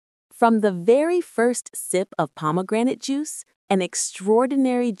From the very first sip of pomegranate juice, an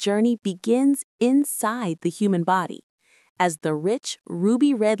extraordinary journey begins inside the human body. As the rich,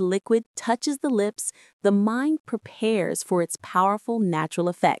 ruby-red liquid touches the lips, the mind prepares for its powerful natural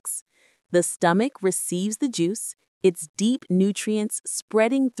effects. The stomach receives the juice, its deep nutrients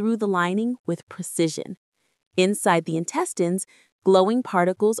spreading through the lining with precision. Inside the intestines, glowing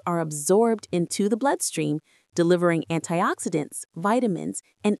particles are absorbed into the bloodstream, delivering antioxidants, vitamins,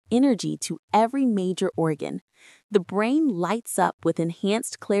 and energy to every major organ. The brain lights up with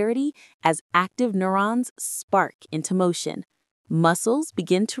enhanced clarity as active neurons spark into motion. Muscles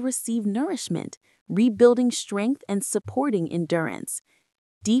begin to receive nourishment, rebuilding strength and supporting endurance.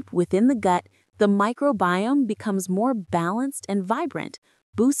 Deep within the gut, the microbiome becomes more balanced and vibrant,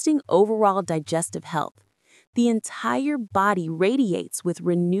 boosting overall digestive health. The entire body radiates with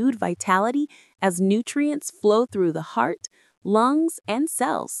renewed vitality as nutrients flow through the heart, lungs, and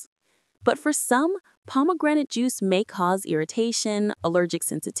cells. But for some, pomegranate juice may cause irritation, allergic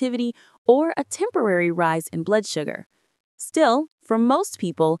sensitivity, or a temporary rise in blood sugar. Still, for most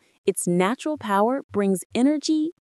people, its natural power brings energy,